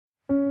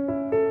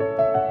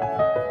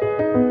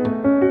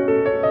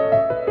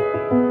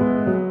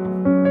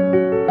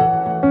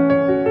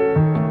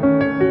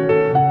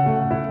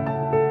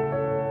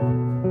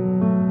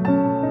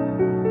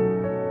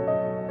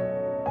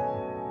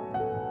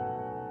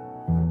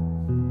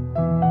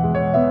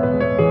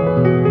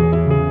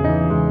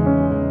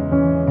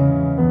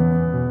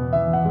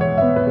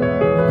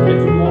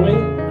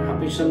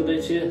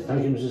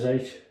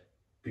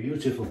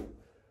beautiful.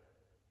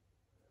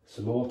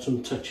 Some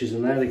autumn touches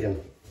in there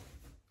again.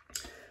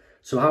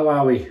 So how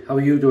are we? How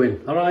are you doing?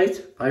 All right,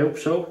 I hope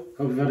so.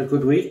 Hope you've had a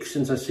good week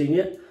since I've seen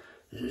you.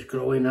 It's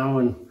growing now,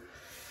 and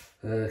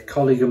a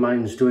colleague of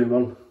mine's doing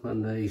one,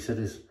 and he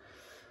said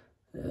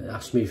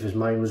asked me if his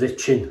mind was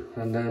itching,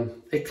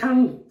 and it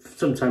can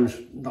sometimes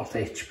not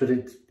itch, but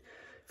it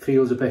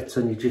feels a bit,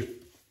 and you just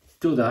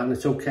do that and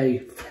it's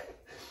okay.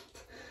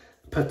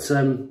 But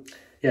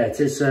yeah, it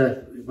is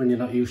when you're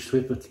not used to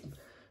it, but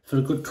for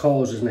a good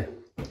cause, isn't it?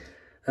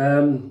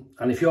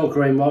 And if you're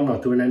growing one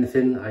or doing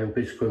anything, I hope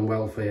it's going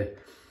well for you.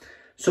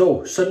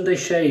 So, Sunday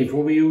shave,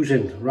 what are we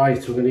using? Right,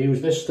 we're going to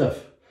use this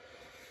stuff.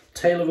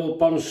 Taylor Old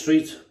Bond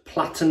Street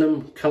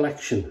Platinum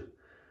Collection.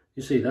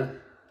 You see that?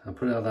 I'll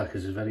put it like that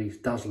because it's very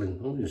dazzling.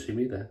 Oh, you see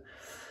me there.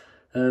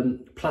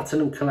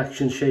 Platinum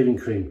Collection Shaving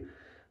Cream.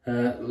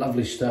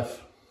 Lovely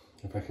stuff.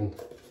 If I can...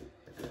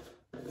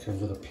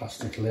 Comes with a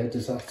plastic lid,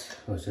 is that?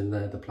 Oh, it's in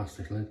there, the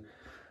plastic lid.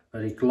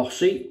 Very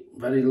glossy,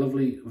 very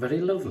lovely,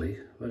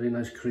 very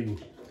nice cream.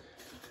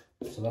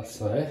 So that's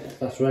there.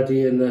 That's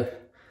ready in the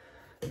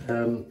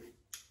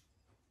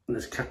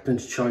this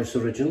Captain's Choice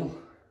Original.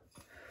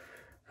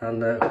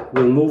 And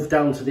we'll move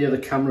down to the other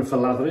camera for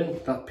lathering.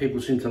 That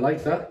people seem to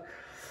like that.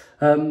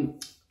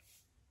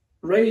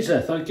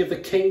 Razor, thought I'd give the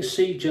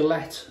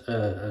King.C.Gillette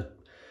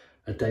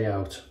a day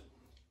out.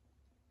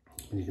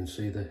 And you can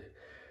see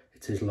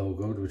it is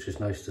logoed, which is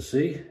nice to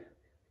see.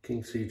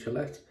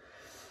 King.C.Gillette.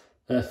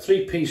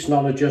 3-piece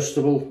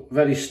non-adjustable,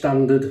 very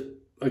standard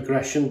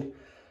aggression.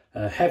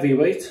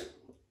 Heavyweight,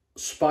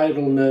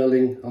 spiral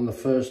knurling on the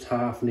first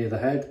half near the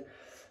head,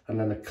 and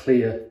then a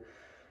clear,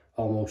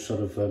 almost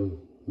sort of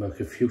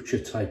Mercury Future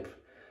type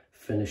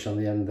finish on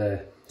the end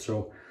there.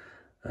 So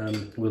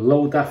we'll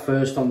load that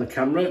first on the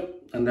camera,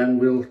 and then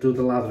we'll do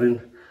the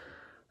lathering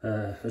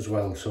as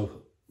well.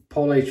 So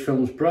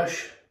PaulHFilms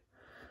brush,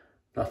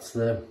 that's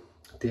the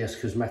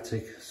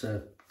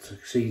DSCosmetic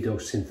Tuxedo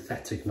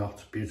synthetic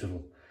knot,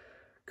 beautiful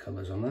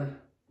colours on there.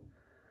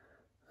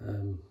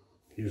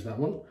 Use that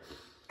one,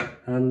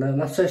 and then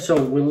that's it.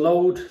 So we'll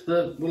load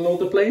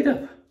the blade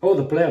up. Oh,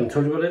 the blade, I haven't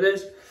told you what it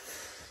is.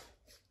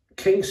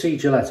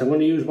 King.C.Gillette. I'm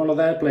going to use one of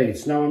their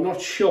blades. Now I'm not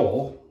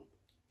sure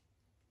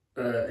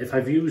if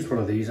I've used one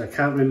of these. I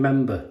can't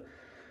remember.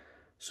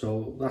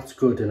 So that's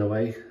good in a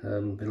way.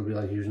 It'll be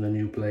like using a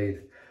new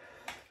blade,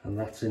 and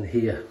that's in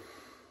here.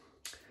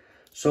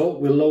 So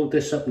we'll load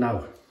this up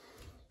now.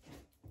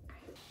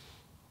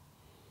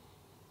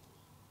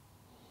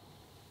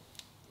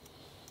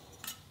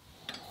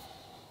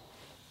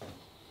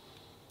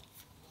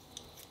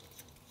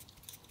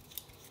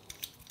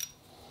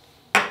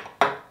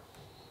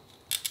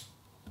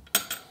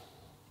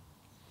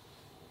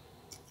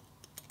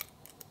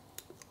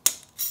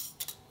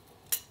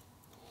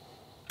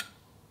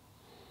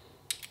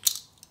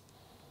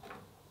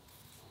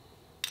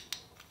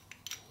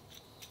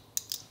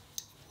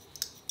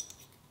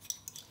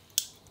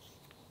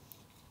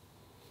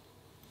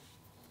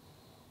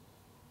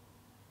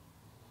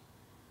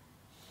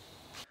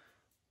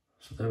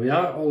 So there we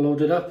are, all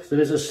loaded up. There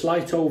is a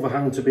slight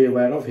overhang to be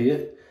aware of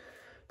here,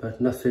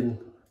 but nothing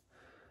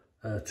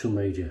too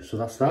major. So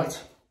that's that.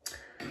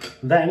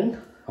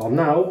 Then, or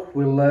now,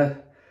 we'll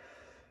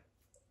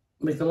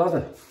make the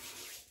lather.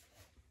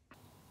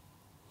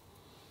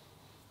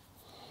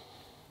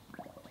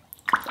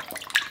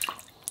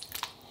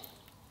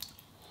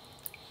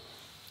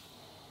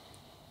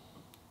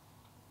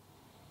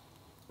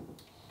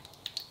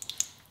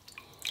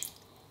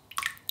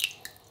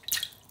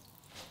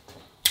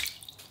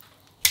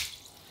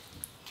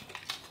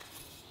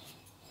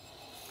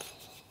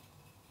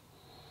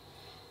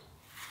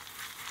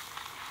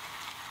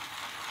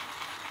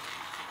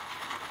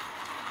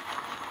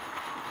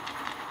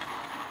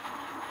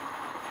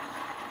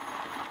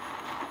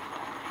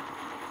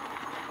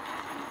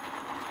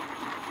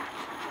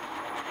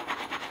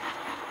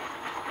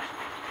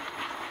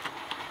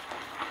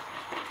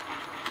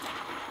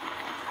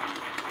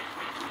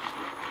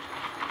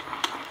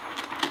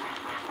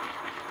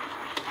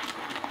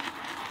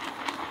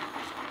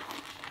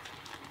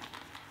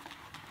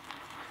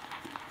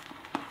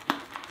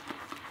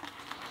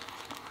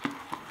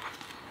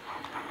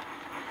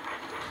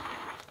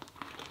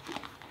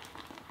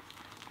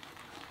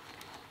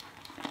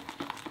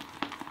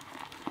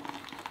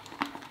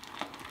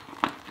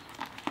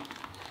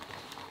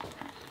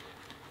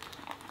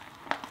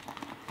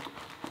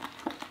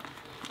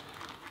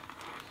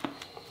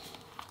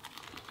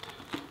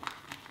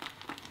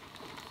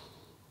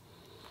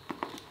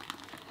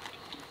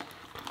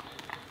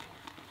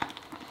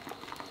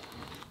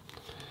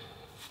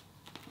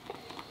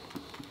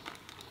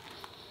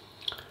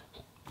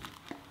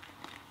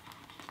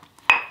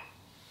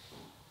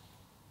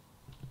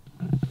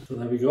 So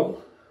there we go.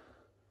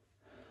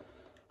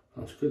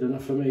 That's good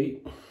enough for me.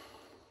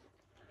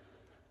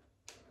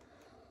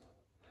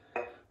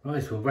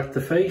 Right, we'll wet the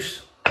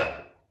face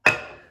and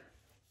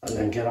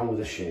then get on with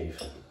the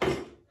shave.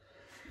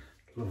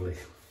 Lovely.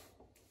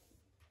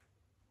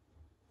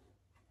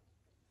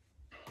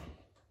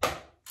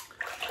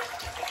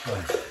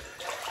 Right.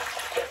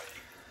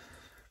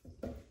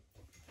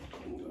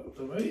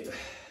 away.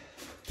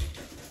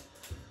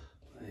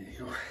 There you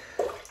go.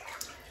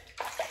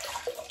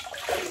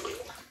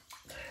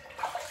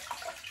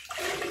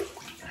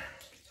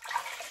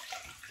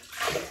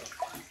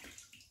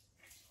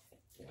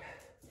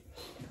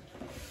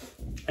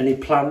 Any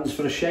plans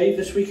for a shave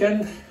this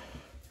weekend?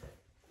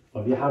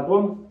 Have you had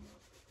one?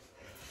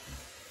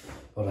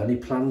 Or any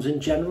plans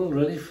in general,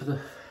 really, for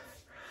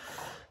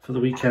the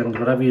weekend?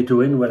 Whatever you're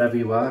doing, wherever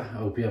you are, I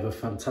hope you have a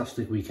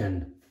fantastic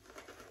weekend.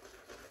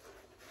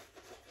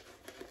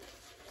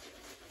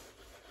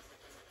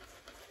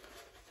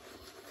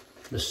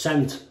 The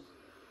scent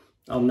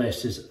on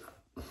this is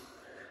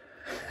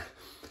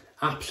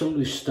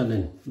absolutely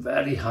stunning.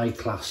 Very high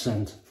class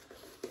scent.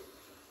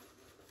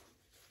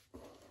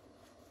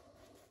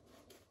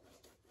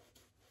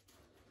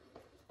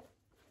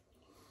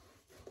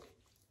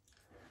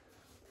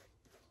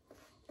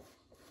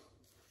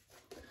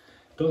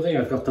 Don't think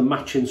I've got the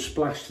matching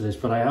splash to this,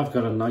 but I have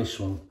got a nice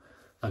one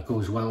that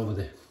goes well with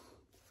it.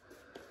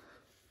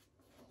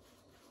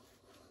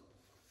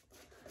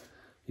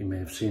 You may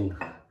have seen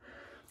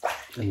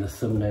in the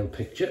thumbnail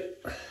picture.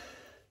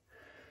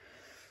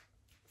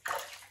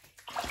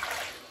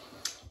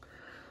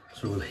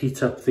 So we'll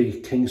heat up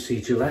the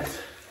King.C.Gillette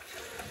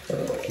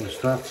and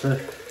start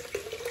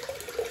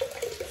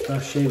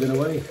shaving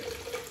away.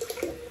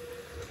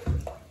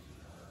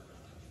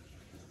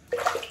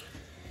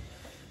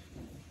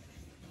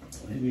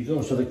 Here we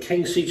go. So the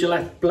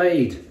King.C.Gillette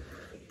blade,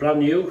 brand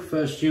new,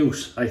 first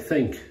use, I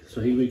think.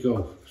 So here we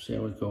go. See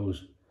how it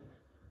goes.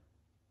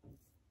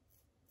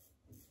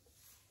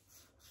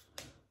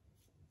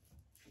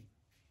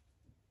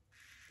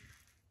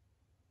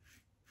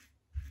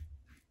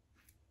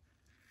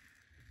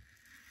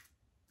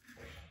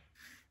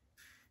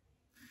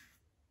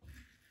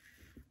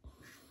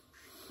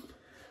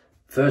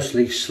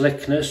 Firstly,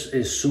 slickness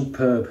is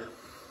superb.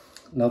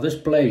 Now this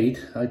blade,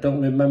 I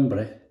don't remember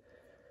it,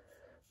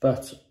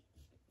 but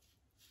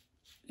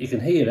you can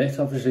hear it.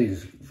 Obviously,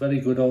 it's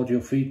very good audio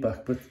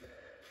feedback, but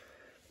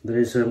there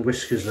is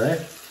whiskers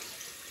there.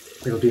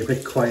 It'll be a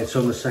bit quiet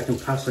on the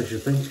second pass, I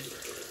should think.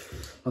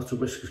 Lots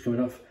of whiskers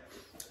coming off.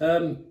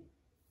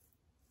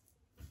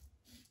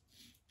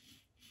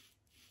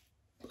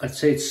 I'd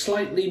say it's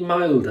slightly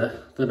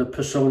milder than a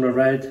Persona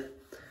Red,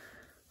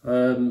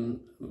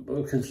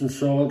 Wilkinson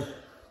Sword.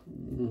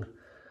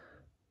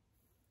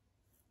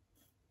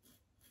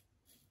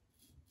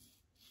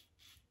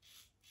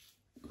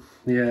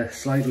 Yeah,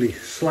 slightly,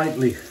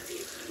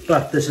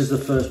 but this is the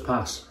first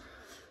pass,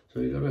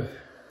 so you gotta,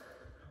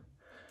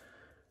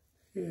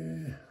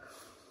 yeah.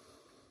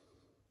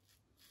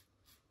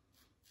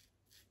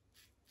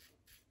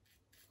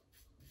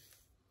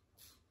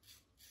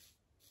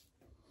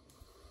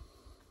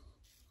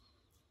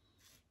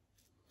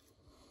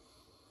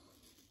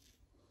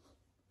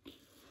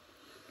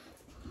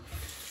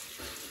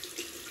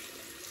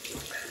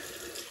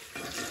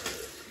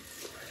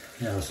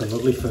 Yeah, that's a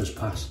lovely first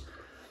pass.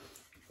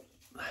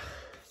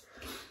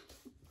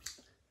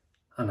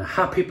 And a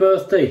happy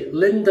birthday,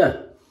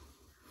 Linda.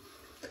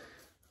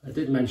 I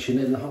did mention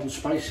it in the hot and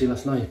spicy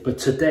last night, but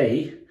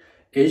today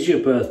is your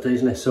birthday,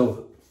 isn't it?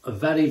 So a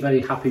very, very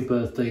happy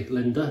birthday,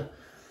 Linda.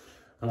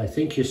 And I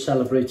think you're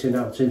celebrating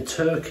out in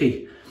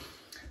Turkey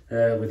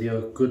with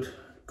your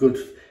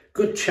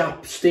good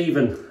chap,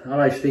 Stephen. All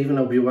right, Stephen,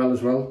 I hope you're well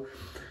as well.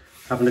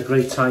 Having a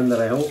great time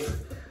there, I hope.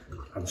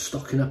 And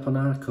stocking up on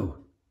Arco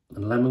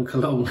and lemon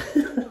cologne.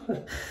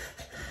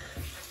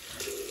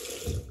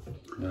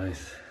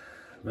 Nice.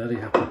 Very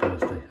happy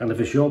birthday. And if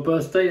it's your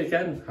birthday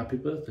again, happy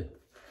birthday.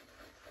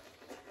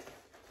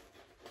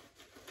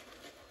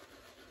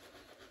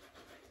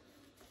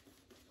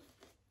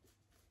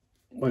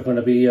 We're going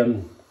to be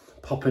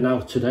popping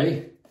out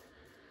today.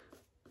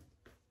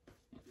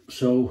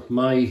 So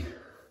my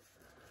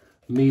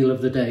meal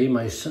of the day,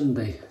 my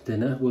Sunday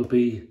dinner, will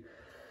be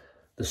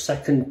the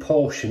second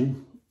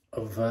portion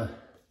of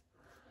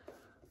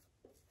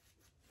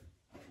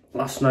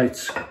last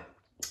night's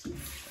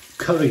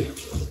curry,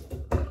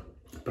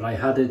 but I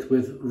had it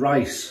with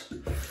rice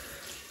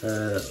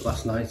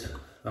last night,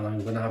 and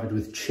I'm going to have it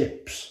with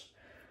chips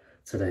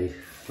today,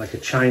 like a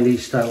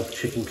Chinese style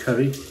chicken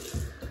curry,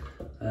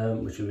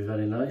 which will be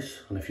very nice,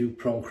 and a few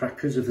prawn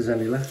crackers if there's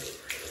any left.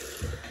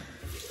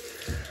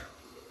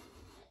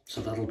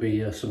 So that'll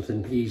be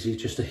something easy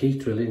just to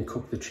heat really and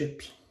cook the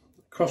chips.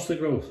 Across the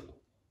growth.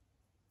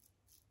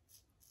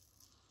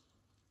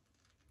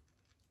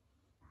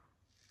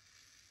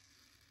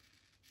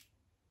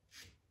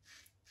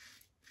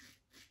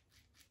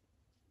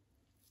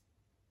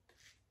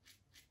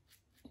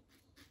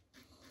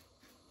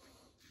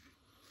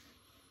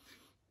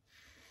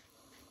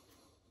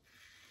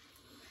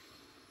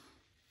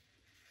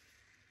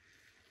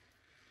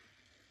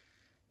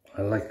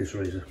 I like this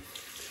razor.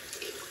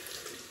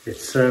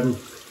 It's so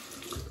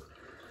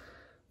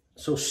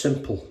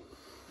simple,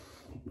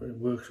 but it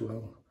works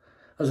well.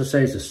 As I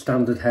say, it's a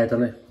standard head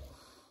on it,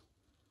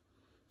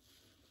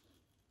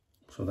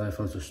 so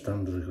therefore it's a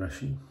standard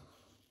aggression.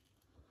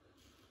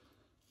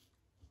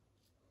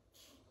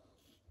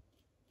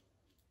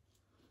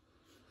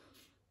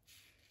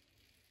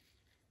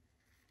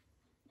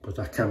 but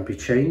that can be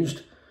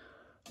changed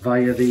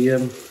via the,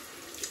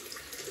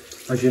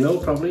 as you know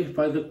probably,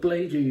 by the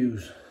blade you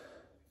use.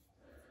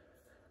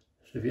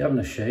 So if you're having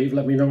a shave,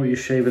 let me know what your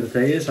shave of the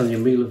day is and your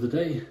meal of the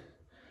day.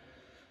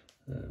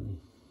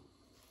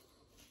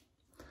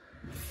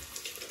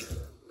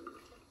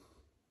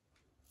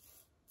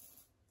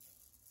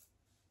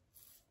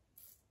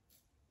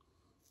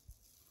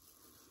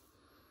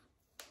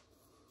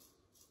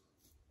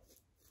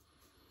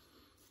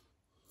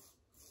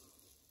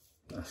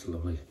 That's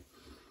lovely.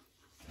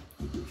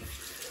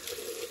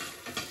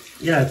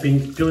 Yeah, I've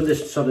been doing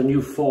this sort of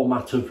new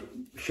format of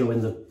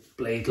showing the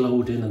blade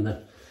loading and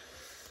the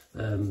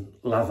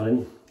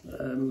lathering.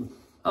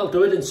 I'll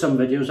do it in some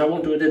videos. I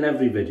won't do it in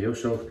every video,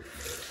 so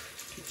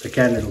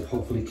again, it'll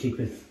hopefully keep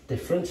it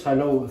different. I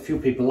know a few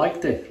people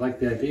liked it, liked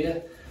the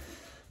idea,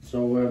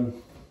 so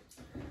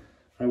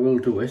I will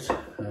do it.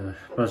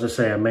 But as I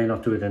say, I may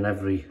not do it in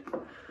every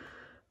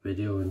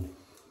video, and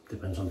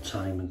depends on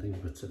time and things.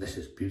 But this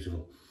is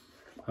beautiful.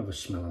 Have a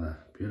smell of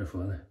that.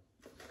 Beautiful, isn't it?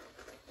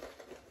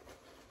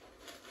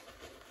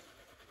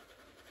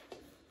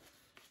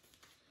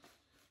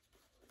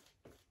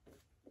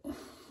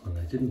 And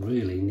I didn't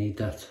really need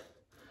that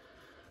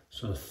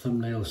sort of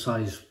thumbnail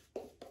size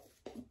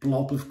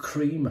blob of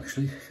cream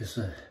actually, because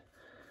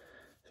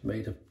it's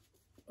made a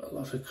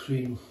lot of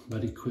cream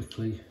very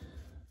quickly.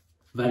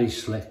 Very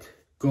slick,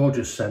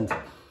 gorgeous scent.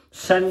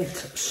 Scent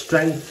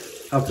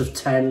strength out of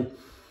 10.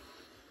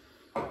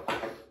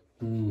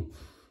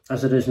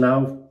 As it is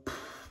now,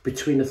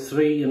 between a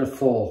 3 and a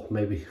 4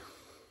 maybe.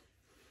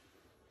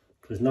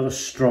 It's not a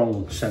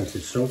strong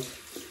scented soap.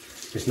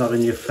 It's not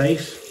in your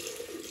face,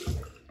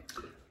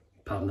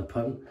 pardon the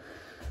pun,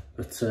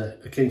 but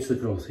against the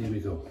growth. Here we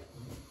go.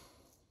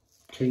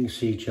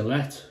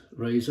 King.C.Gillette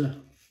razor.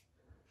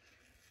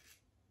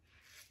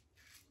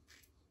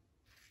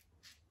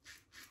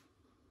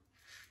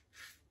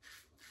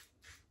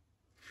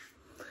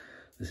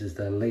 This is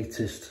their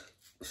latest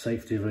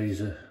safety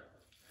razor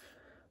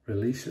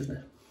release, isn't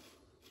it?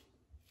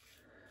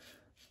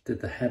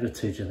 Did the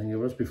Heritage, I think it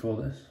was,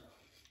 before this.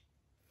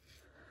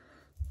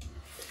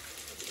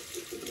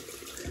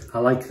 I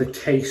like the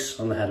case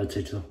on the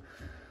Heritage though.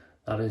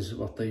 That is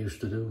what they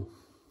used to do.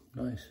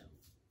 Nice.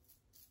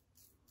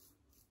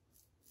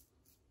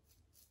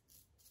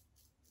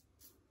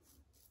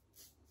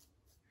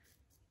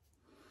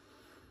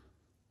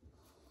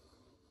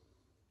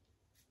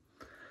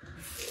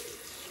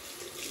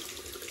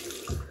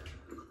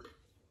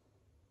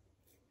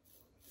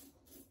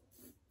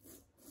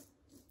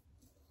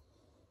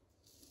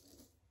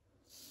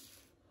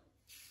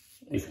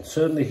 You can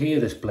certainly hear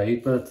this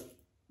blade, but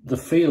the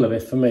feel of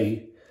it for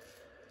me,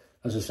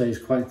 as I say, is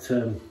quite,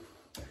 well,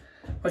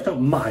 it's not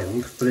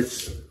mild, but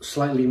it's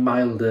slightly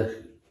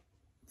milder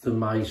than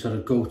my sort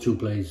of go-to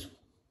blades.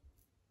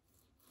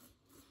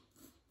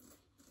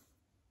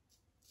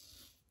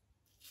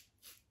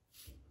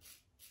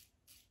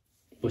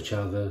 Which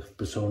are the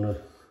Persona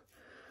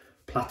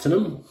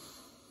Platinum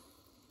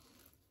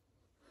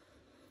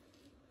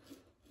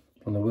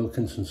and the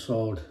Wilkinson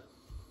sword.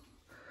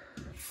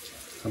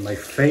 And my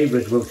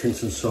favourite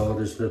Wilkinson sword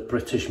is the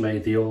British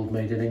made, the old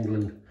made in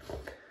England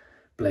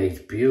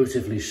blade.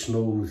 Beautifully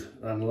smooth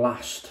and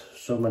last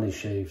so many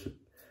shaves.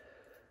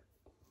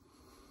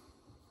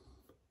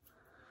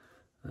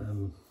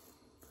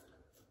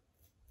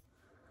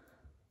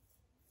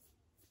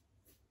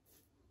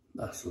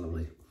 That's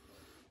lovely.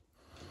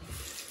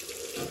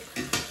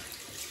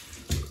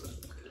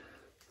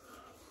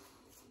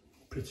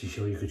 Pretty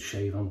sure you could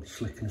shave on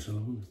slickness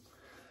alone.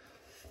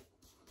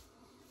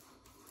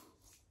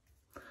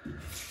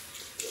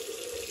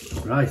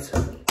 Right,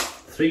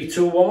 3,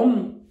 2,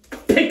 1,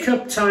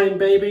 pickup time,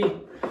 baby.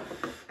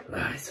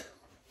 Right.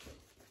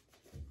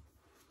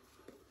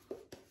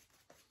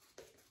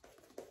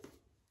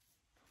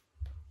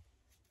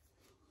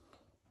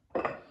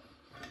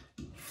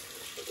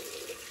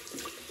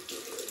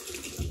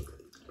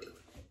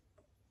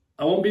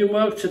 I won't be in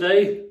work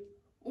today.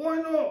 Why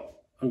not?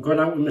 I'm going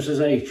out with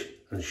Mrs. H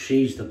and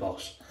she's the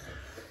boss.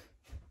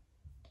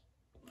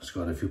 I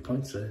scored a few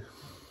points there.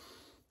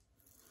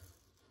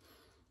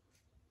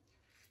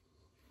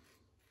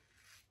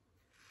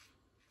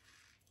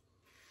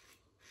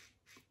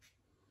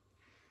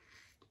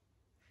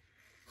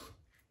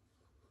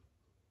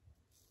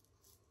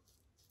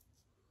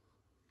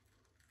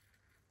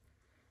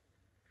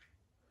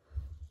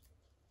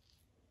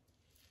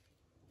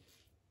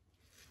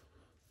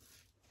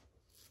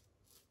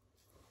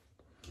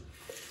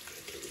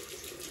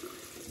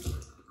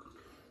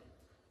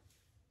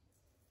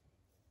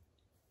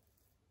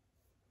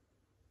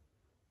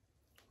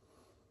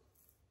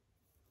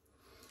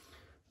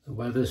 The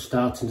weather's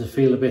starting to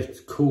feel a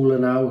bit cooler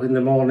now in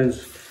the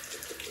mornings.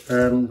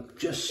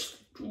 Just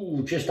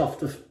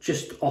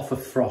off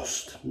of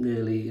frost,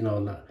 nearly. You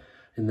know,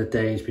 in the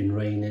day it's been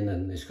raining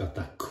and it's got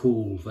that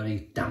cool,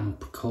 very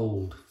damp,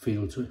 cold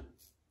feel to it.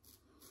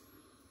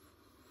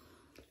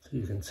 So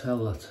you can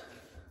tell that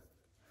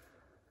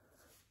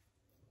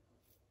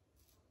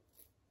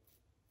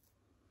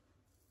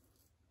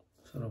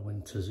sort of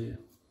winter's here.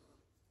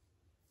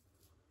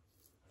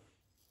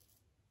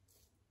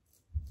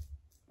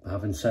 But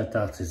having said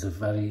that,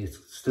 it's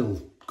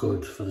still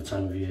good for the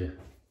time of year.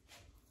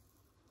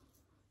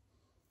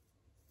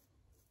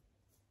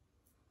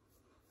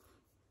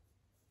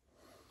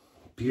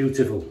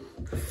 Beautiful.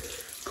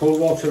 Cold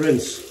water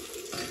rinse,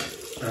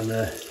 and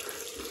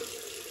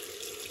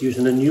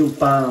using a new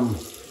balm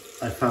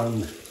I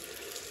found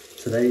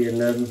today in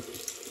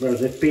where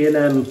is it?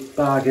 B&M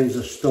Bargains,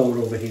 a store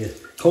over here.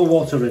 Cold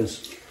water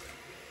rinse.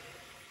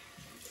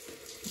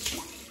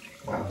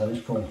 Wow, that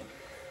is cold.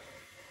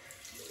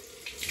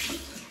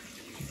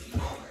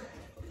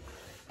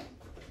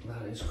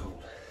 That is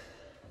cold.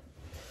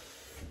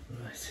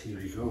 Right, here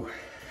we go.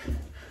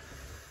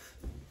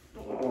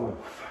 Oh.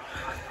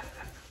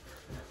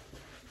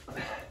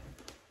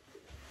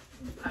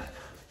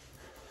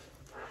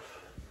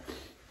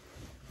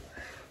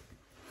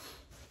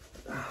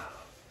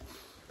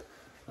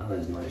 That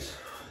is nice.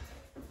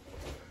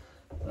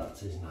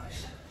 That is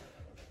nice.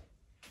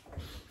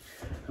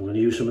 I'm going to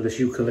use some of this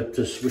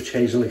Eucalyptus Witch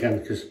Hazel again,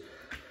 because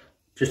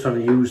just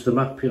trying to use them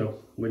up, you know,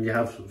 when you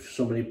have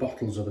so many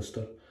bottles of the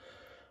stuff.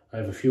 I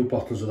have a few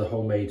bottles of the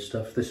homemade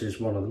stuff. This is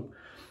one of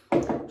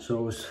them.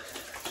 So it's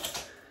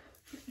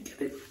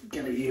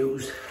get it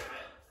used.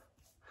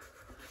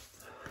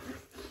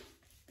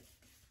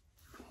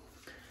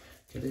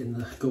 Get it in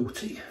the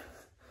goatee.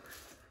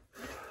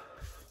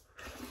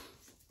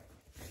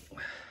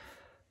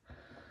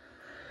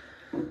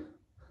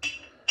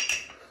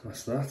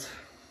 That's that.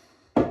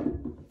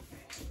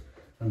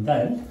 And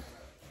then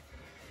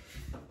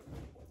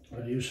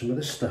I'll use some of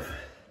this stuff.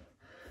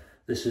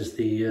 This is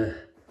the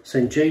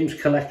St. James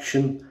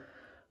Collection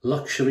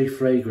Luxury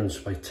Fragrance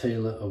by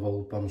Taylor of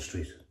Old Bond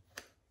Street.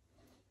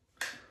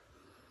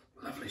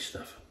 Lovely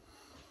stuff.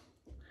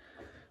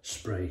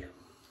 Spray.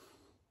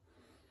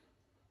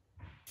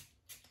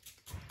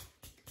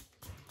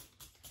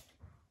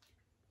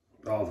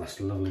 Oh, that's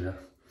lovely there.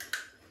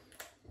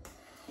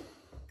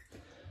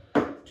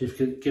 Just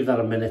give that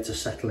a minute to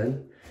settle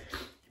in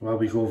while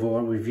we go over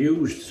what we've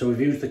used. So we've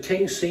used the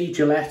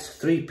King.C.Gillette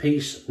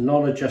 3-piece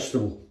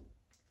non-adjustable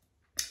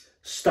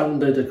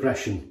standard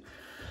aggression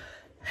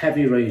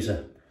heavy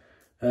razor.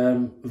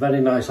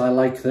 Very nice, I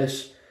like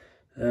this.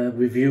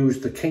 We've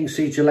used the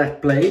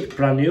King.C.Gillette blade,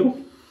 brand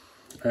new,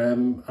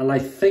 and I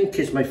think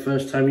it's my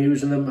first time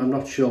using them. I'm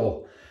not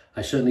sure,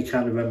 I certainly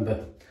can't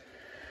remember.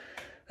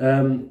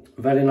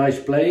 Very nice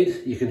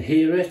blade, you can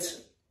hear it.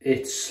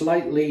 It's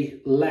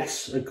slightly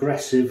less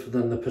aggressive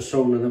than the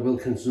Persona that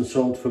Wilkinson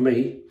sold for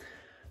me,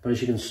 but as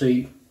you can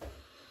see,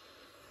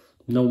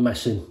 no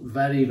messing.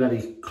 Very,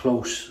 very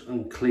close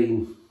and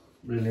clean,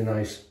 really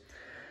nice.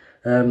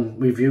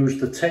 We've used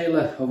the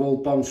Taylor of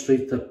Old Bond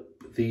Street,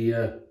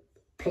 the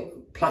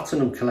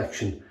Platinum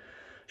Collection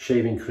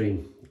shaving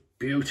cream.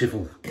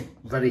 Beautiful,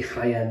 very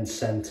high-end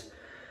scent.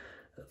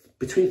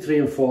 Between 3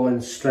 and 4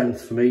 in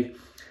strength for me.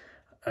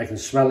 I can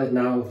smell it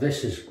now.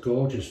 This is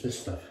gorgeous, this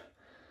stuff.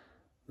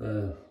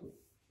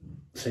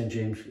 St.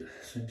 James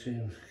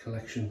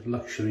Collection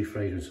Luxury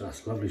Fragrance.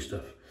 That's lovely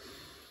stuff.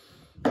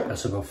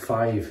 That's about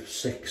 5,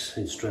 6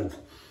 in strength.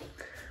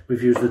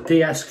 We've used the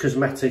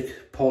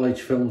DSCosmetic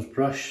PaulHFilms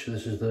brush.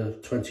 This is the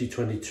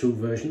 2022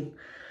 version.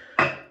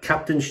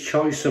 Captain's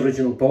Choice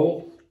Original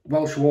Bowl.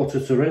 Welsh water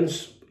to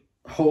rinse.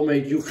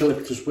 Homemade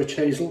Eucalyptus Witch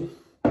Hazel.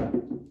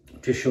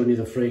 Just showing you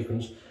the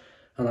fragrance.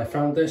 And I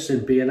found this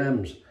in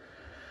B&M's.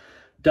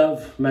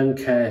 Dove Men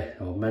Care,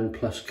 or Men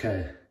Plus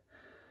Care.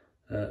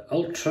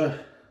 Ultra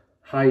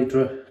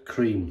Hydra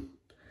Cream.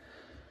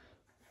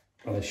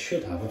 Well, I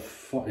should have a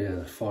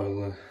foil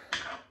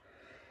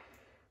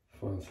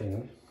thing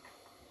on.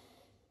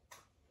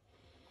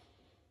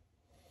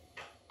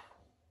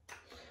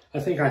 I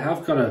think I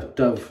have got a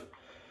Dove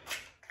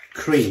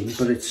cream,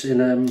 but it's in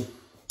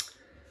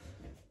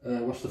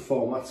what's the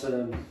format?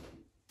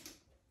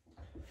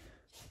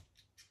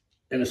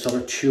 In a sort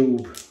of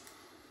tube.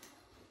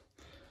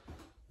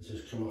 This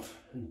has come off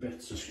in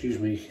bits. Excuse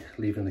me,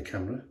 leaving the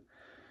camera.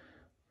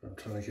 I'm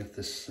trying to get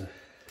this.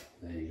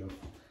 There you go.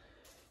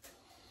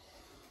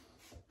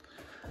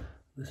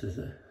 This is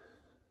it.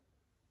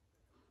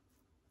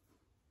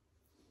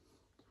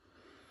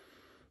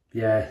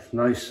 Yeah,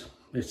 nice.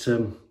 It's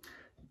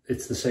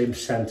the same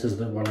scent as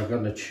the one I've got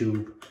in a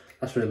tube.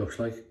 That's what it looks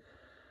like.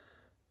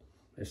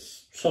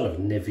 It's sort of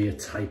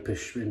Nivea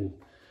type-ish in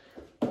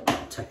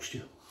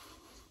texture.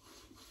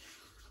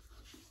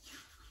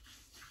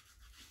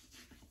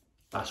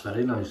 That's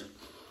very nice.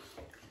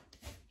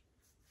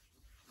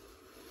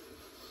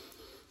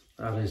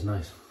 That is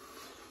nice.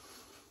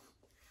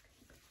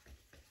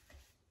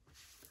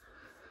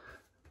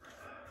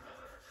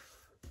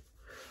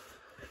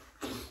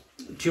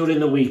 During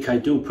the week, I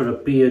do put a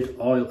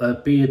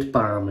beard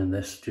balm in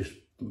this. Just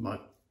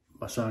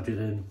massage it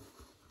in.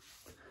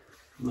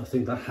 And I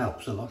think that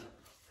helps a lot.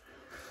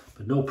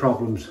 But no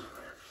problems.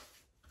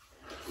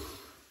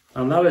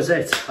 And that is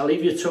it. I'll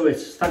leave you to it.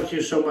 Thank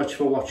you so much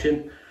for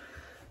watching.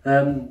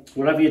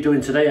 Whatever you're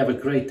doing today, have a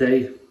great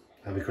day.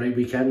 Have a great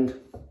weekend.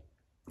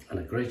 And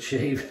a great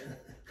shave.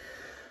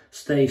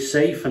 Stay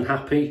safe and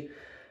happy.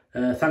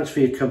 Thanks for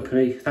your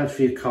company. Thanks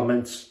for your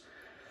comments.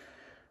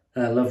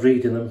 I love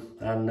reading them,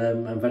 and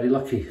I'm very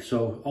lucky.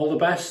 So all the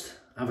best,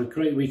 have a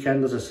great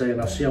weekend, as I say,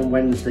 and I'll see you on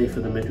Wednesday for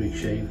the midweek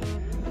shave,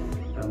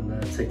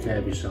 and take care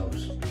of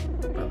yourselves.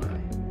 Bye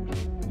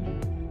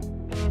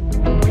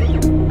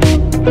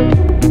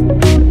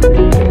bye.